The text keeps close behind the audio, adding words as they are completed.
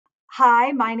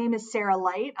Hi, my name is Sarah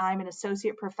Light. I'm an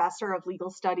associate professor of legal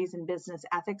studies and business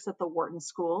ethics at the Wharton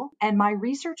School, and my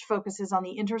research focuses on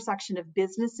the intersection of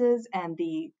businesses and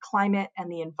the climate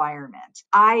and the environment.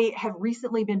 I have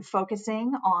recently been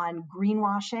focusing on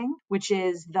greenwashing, which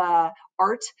is the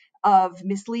art of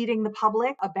misleading the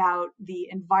public about the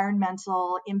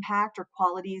environmental impact or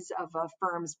qualities of a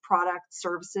firm's product,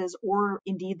 services, or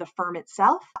indeed the firm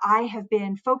itself. I have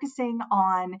been focusing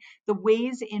on the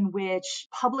ways in which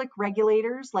public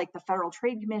regulators like the Federal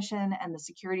Trade Commission and the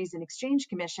Securities and Exchange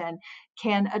Commission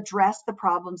can address the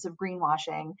problems of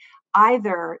greenwashing,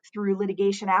 either through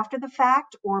litigation after the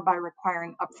fact or by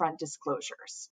requiring upfront disclosures.